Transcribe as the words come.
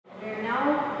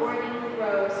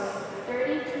rows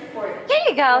 30 to 40. Here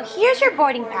you go. Here's your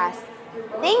boarding pass.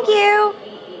 Thank you.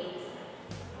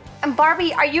 And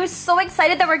Barbie, are you so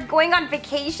excited that we're going on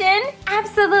vacation?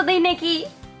 Absolutely, Nikki.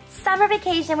 Summer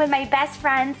vacation with my best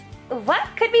friends. What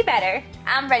could be better?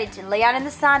 I'm ready to lay out in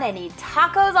the sun and eat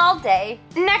tacos all day.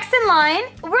 Next in line,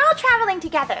 we're all traveling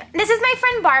together. This is my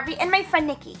friend Barbie and my friend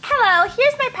Nikki. Hello,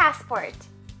 here's my passport.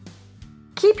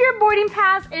 Keep your boarding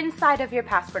pass inside of your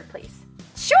passport, please.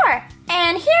 Sure,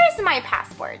 and here's my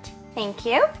passport. Thank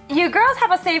you. You girls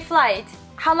have a safe flight.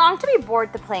 How long till we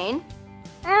board the plane?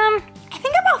 I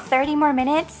think about 30 more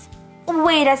minutes.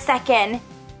 Wait a second.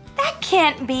 That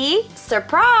can't be.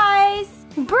 Surprise!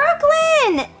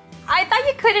 Brooklyn! I thought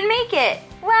you couldn't make it.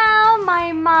 Well,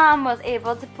 my mom was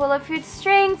able to pull a few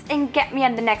strings and get me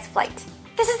on the next flight.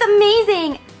 This is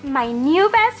amazing! My new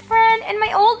best friend and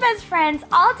my old best friends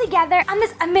all together on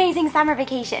this amazing summer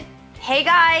vacation. Hey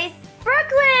guys!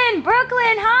 Brooklyn!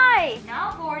 Brooklyn, hi!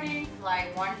 Now boarding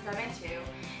flight 172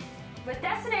 with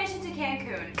destination to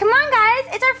Cancun. Come on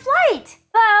guys, it's our flight!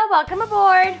 Hello, welcome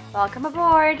aboard. Welcome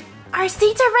aboard. Our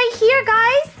seats are right here,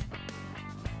 guys.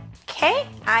 Okay,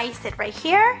 I sit right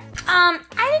here. I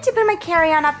need to put my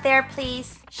carry-on up there,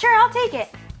 please. Sure, I'll take it.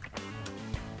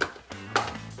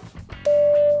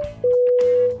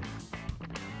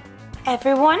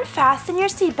 Everyone, fasten your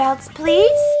seatbelts,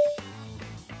 please.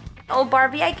 Oh,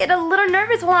 Barbie, I get a little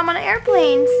nervous while I'm on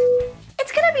airplanes.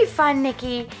 It's gonna be fun,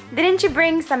 Nikki. Didn't you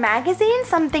bring some magazines,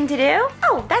 something to do?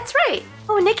 Oh, that's right.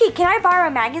 Oh, Nikki, can I borrow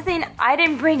a magazine? I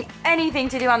didn't bring anything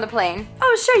to do on the plane.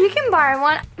 Oh, sure, you can borrow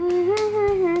one.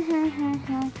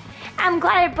 I'm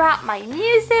glad I brought my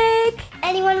music.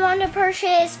 Anyone want to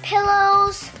purchase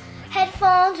pillows,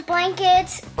 headphones,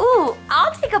 blankets? Ooh,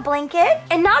 I'll take a blanket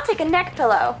and I'll take a neck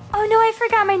pillow. Oh no, I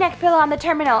forgot my neck pillow on the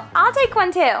terminal. I'll take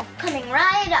one too. Coming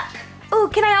right up. Ooh,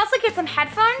 can I also get some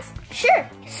headphones? Sure.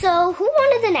 So, who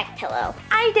wanted the neck pillow?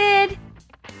 I did.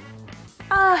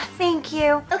 Oh, thank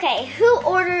you. Okay, who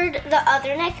ordered the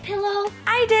other neck pillow?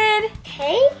 I did.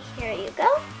 Okay, here you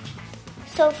go.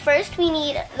 So first we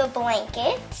need the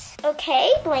blanket.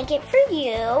 Okay, blanket for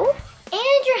you.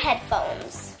 And your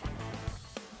headphones.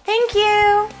 Thank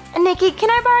you. Nikki, can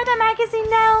I borrow the magazine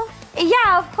now?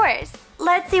 Yeah, of course.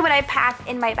 Let's see what I packed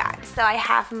in my bag. So I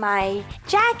have my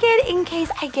jacket in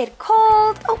case I get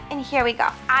cold. Oh, and here we go.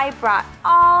 I brought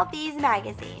all these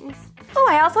magazines. Oh,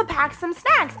 I also packed some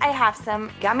snacks. I have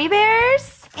some gummy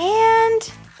bears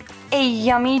and a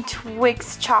yummy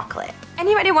Twix chocolate.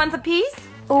 Anybody wants a piece?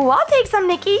 Oh, I'll take some,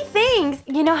 Nikki. Thanks.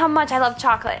 You know how much I love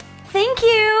chocolate. Thank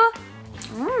you.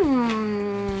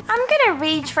 I'm gonna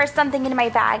reach for something in my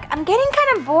bag. I'm getting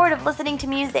kind of bored of listening to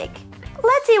music.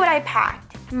 Let's see what I packed.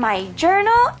 My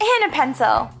journal and a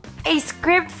pencil. A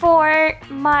script for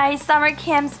my summer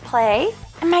camp's play.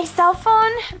 And my cell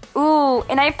phone. Ooh,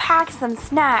 and I packed some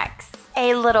snacks.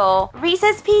 A little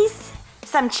Reese's piece.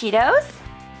 Some Cheetos.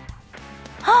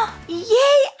 Oh,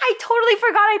 yay! I totally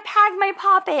forgot I packed my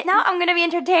Pop-It. Now I'm gonna be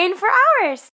entertained for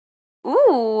hours.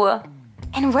 Ooh.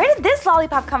 And where did this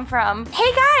lollipop come from?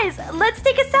 Hey guys, let's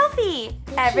take a selfie.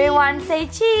 Everyone say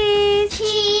cheese.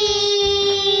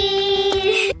 Cheese!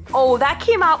 Oh, that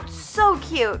came out so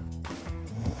cute.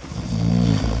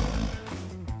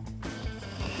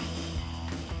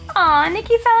 Aw,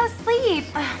 Nikki fell asleep.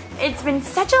 It's been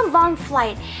such a long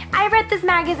flight. I read this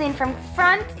magazine from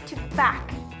front to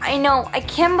back. I know, I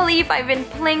can't believe I've been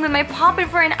playing with my Pop-It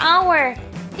for an hour.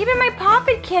 Even my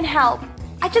Pop-It can't help.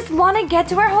 I just want to get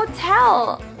to our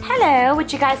hotel. Hello,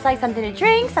 would you guys like something to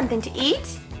drink, something to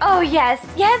eat? Oh yes,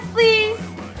 yes please.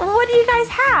 What do you guys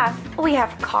have? We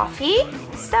have coffee,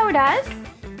 sodas,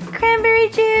 cranberry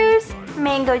juice,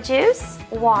 mango juice,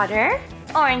 water,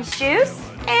 orange juice,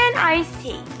 and iced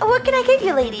tea. What can I get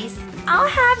you ladies? I'll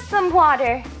have some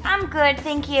water. I'm good,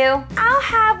 thank you. I'll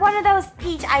have one of those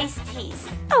peach iced teas.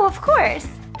 Oh, of course.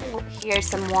 Here's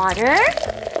some water.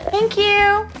 Thank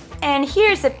you. And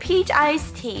here's a peach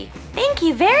iced tea. Thank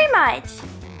you very much.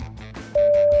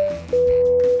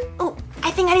 Oh, I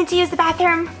think I need to use the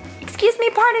bathroom. Excuse me,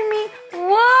 pardon me.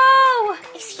 Whoa!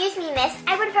 Excuse me, miss.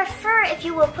 I would prefer if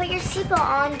you would put your seatbelt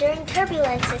on during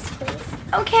turbulences, please.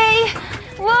 Okay.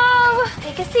 Whoa!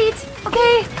 Take a seat.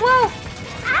 Okay, whoa.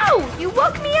 Ow! You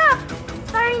woke me up.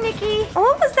 Sorry, Nikki.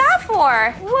 What was that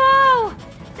for? Whoa!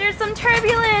 There's some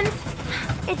turbulence.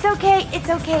 It's okay, it's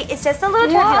okay. It's just a little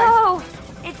turbulence. Whoa!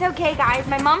 It's okay, guys.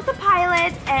 My mom's a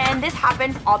pilot, and this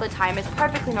happens all the time. It's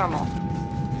perfectly normal.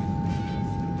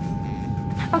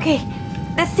 Okay,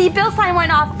 the seatbelt sign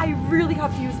went off. I really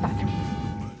have to use the bathroom.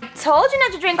 Told you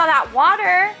not to drink all that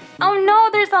water. Oh no,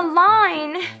 there's a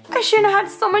line. I shouldn't have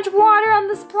had so much water on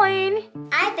this plane.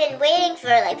 I've been waiting for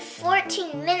like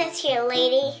 14 minutes here,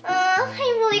 lady. I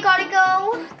really gotta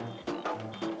go.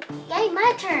 Yay,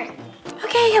 my turn.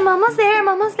 Okay, I'm almost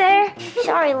there.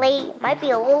 Sorry, lady. Might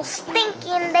be a little stinky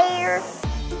in there.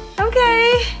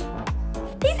 Okay.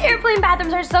 These airplane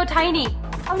bathrooms are so tiny.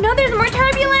 Oh no, there's more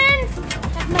turbulence.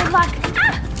 That's my luck.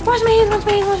 Ah! Wash my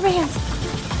hands.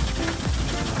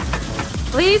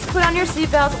 Please put on your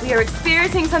seatbelt. We are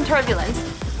experiencing some turbulence.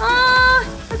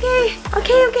 Okay.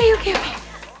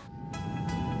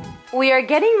 We are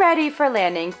getting ready for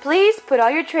landing. Please put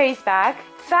all your trays back.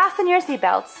 Fasten your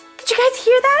seatbelts. Did you guys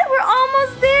hear that? We're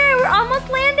almost there. We're almost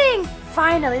landing.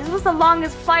 Finally, this was the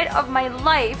longest flight of my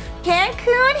life.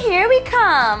 Cancun, here we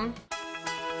come.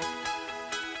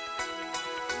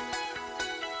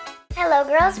 Hello,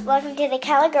 girls. Welcome to the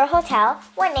Cali Girl Hotel.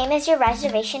 What name is your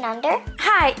reservation under?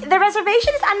 Hi, the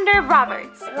reservation is under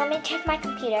Roberts. Let me check my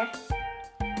computer.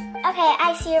 Okay,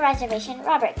 I see your reservation,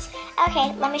 Roberts.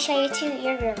 Okay, let me show you to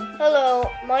your room. Hello,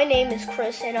 my name is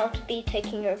Chris and I'll be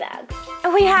taking your bags.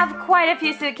 We have quite a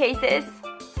few suitcases.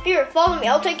 Here, follow me.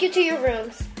 I'll take you to your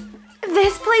rooms.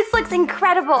 This place looks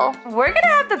incredible. We're gonna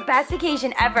have the best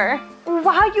vacation ever.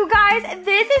 Wow, you guys,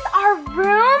 this is our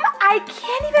room. I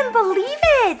can't even believe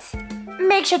it.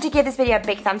 Make sure to give this video a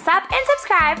big thumbs up and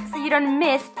subscribe so you don't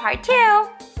miss part 2.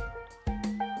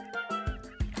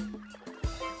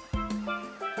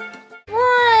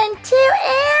 1, 2,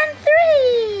 and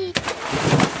 3.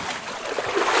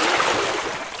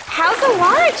 How's the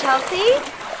water, Chelsea?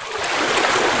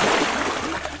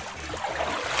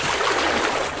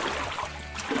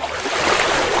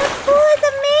 The pool is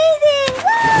amazing!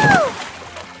 Woo!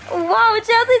 Whoa,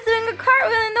 Chelsea's doing a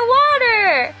cartwheel in the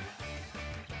water!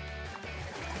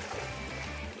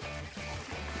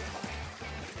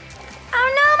 Oh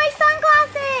no, my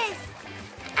sunglasses!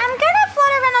 I'm gonna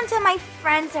float around until my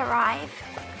friends arrive.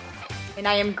 And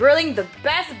I am grilling the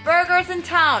best burgers in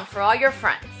town for all your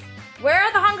friends. Where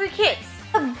are the hungry kids?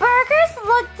 The burgers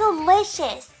look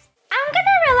delicious. I'm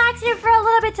gonna relax here for a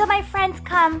little bit till my friends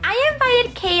come. I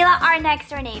invited Kayla, our next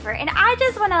door neighbor, and I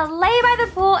just wanna lay by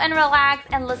the pool and relax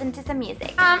and listen to some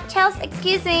music. Chelsea,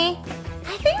 excuse me.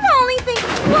 I think the only thing,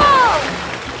 whoa!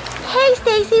 Hey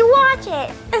Stacy, watch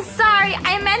it. Sorry,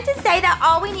 I meant to say that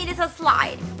all we need is a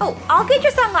slide. Oh, I'll get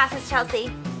your sunglasses,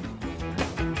 Chelsea.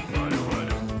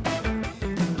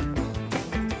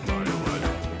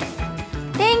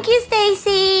 Thank you,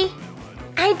 Stacy.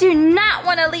 I do not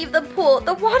want to leave the pool.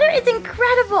 The water is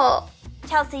incredible.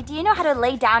 Chelsea, do you know how to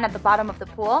lay down at the bottom of the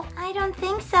pool? I don't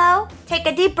think so. Take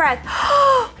a deep breath.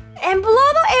 And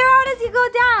blow the air out as you go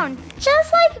down.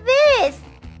 Just like this.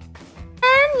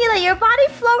 And you let your body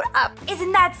float up.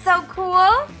 Isn't that so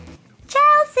cool?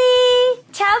 Chelsea!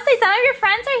 Chelsea, some of your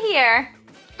friends are here.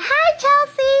 Hi,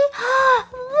 Chelsea.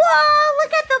 Whoa,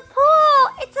 look at the pool.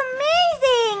 It's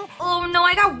amazing. Oh no,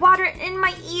 I got water in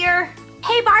my ear.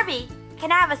 Hey, Barbie,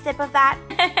 can I have a sip of that?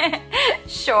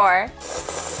 Sure.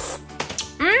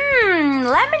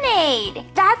 Lemonade.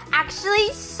 That's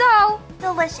actually so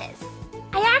delicious.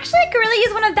 I actually could really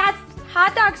use one of Dad's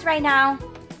hot dogs right now.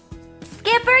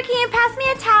 Skipper, can you pass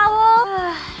me a towel?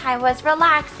 I was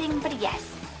relaxing, but yes,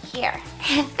 here.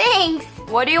 Thanks.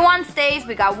 What do you want, Stace?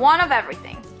 We got one of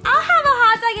everything. I'll have a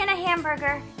hot dog and a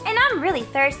hamburger. And I'm really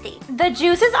thirsty. The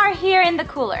juices are here in the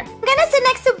cooler. I'm gonna sit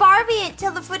next to Barbie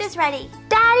until the food is ready.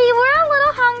 Daddy, we're a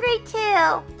little hungry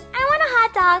too. I want a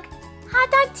hot dog. Hot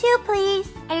dog too, please.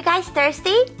 Are you guys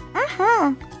thirsty?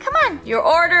 Come on. Your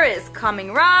order is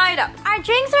coming right up. Our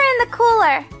drinks are in the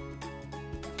cooler.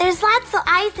 There's lots of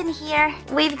ice in here.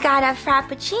 We've got a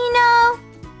Frappuccino.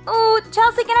 Oh,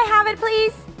 Chelsea, can I have it,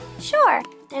 please? Sure.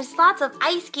 There's lots of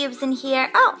ice cubes in here.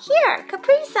 Oh, here,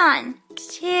 Capri Sun.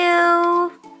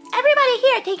 2. Everybody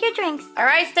here, take your drinks. All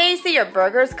right, Stacy, your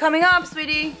burger's coming up,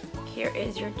 sweetie. Here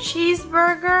is your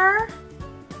cheeseburger,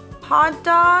 hot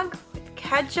dog with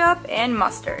ketchup and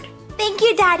mustard. Thank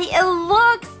you, Daddy. It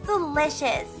looks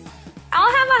delicious.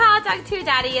 I'll have a hot dog too,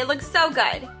 Daddy. It looks so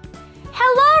good.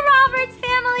 Hello, Roberts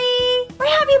family.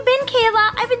 Where have you been,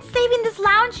 Kayla? I've been saving this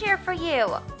lounge chair for you.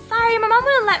 Sorry, my mom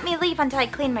wouldn't let me leave until I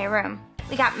cleaned my room.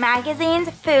 We got magazines,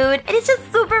 food. It is just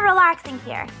super relaxing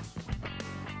here.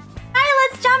 Alright,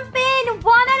 let's jump in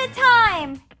one at a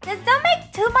time. Just don't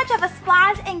make too much of a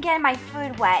splash and get my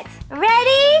food wet.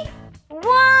 Ready? 1, 2,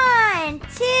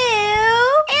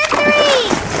 and 3.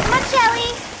 Come on,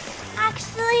 Shelly.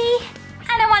 Actually,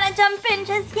 I don't want to jump in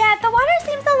just yet. The water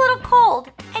seems a little cold.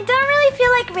 I don't really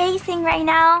feel like racing right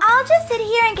now. I'll just sit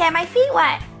here and get my feet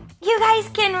wet. You guys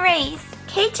can race.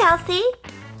 Okay, Chelsea.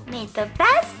 May the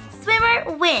best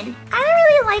swimmer win. I don't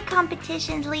really like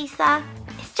competitions, Lisa.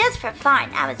 It's just for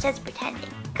fun. I was just pretending.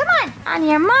 Come on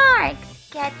your mark.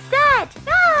 Get set,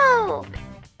 go!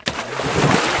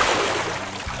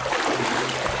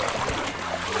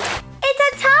 It's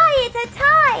a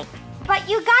tie. But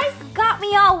you guys got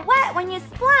me all wet when you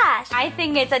splashed. I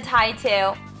think it's a tie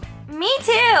too. Me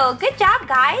too. Good job,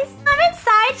 guys. Come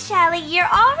inside, Shelly.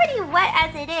 You're already wet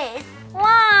as it is.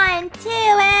 1, 2,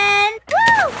 and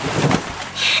woo!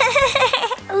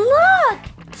 Look!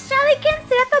 Shelly can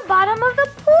sit at the bottom of the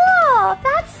pool.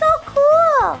 That's so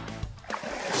cool.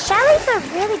 Shelly's a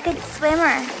really good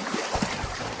swimmer.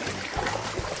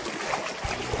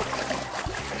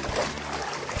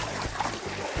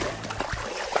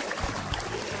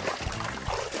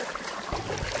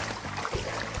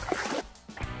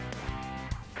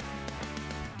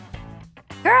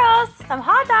 Girls, some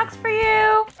hot dogs for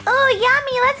you. Oh,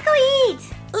 yummy. Let's go eat.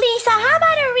 Lisa, how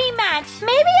about a rematch?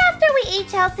 Maybe after we eat,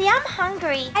 Chelsea. I'm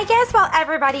hungry. I guess while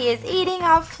everybody is eating,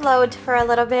 I'll float for a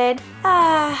little bit.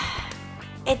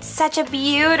 It's such a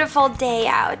beautiful day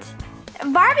out.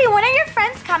 Barbie, when are your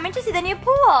friends coming to see the new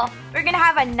pool? We're gonna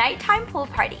have a nighttime pool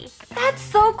party. That's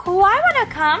so cool. I wanna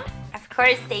come. Of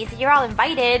course, Daisy, you're all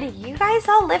invited. You guys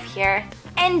all live here.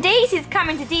 And Daisy's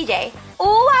coming to DJ.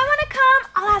 Oh, I wanna come.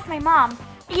 I'll ask my mom.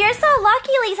 You're so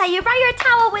lucky, Lisa. You brought your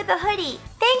towel with the hoodie.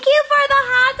 Thank you for the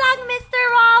hot dog, Mr.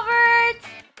 Roberts.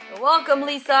 You're welcome,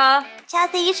 Lisa.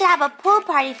 Chelsea, you should have a pool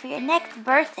party for your next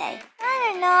birthday. I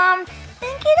don't know. I'm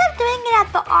thinking of doing it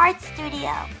at the art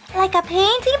studio. Like a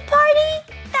painting party?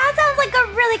 That sounds like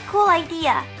a really cool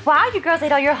idea. Wow, you girls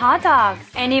ate all your hot dogs.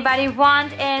 Anybody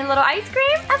want a little ice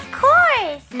cream? Of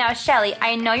course. Now, Shelly,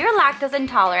 I know you're lactose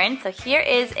intolerant, so here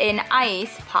is an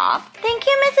ice pop. Thank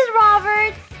you, Mrs.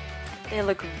 Roberts. They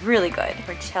look really good.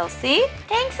 For Chelsea.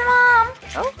 Thanks, Mom.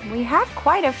 Oh, we have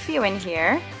quite a few in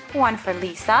here. One for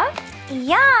Lisa.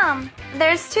 Yum.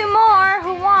 There's 2 more.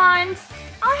 Who wants?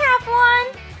 I'll have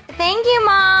one. Thank you,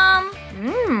 Mom.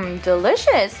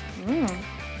 Delicious. A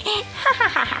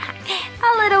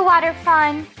little water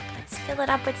fun. Let's fill it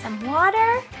up with some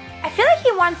water. I feel like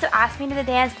he wants to ask me to the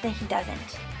dance, but then he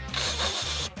doesn't.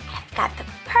 I've got the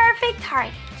perfect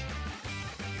target.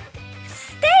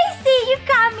 Stacy, you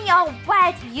got me all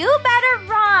wet. You better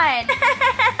run.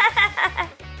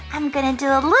 I'm gonna do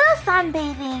a little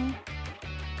sunbathing.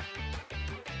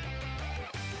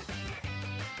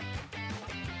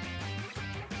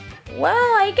 Well,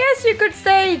 I guess you could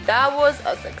say that was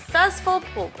a successful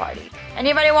pool party.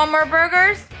 Anybody want more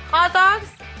burgers? Hot dogs?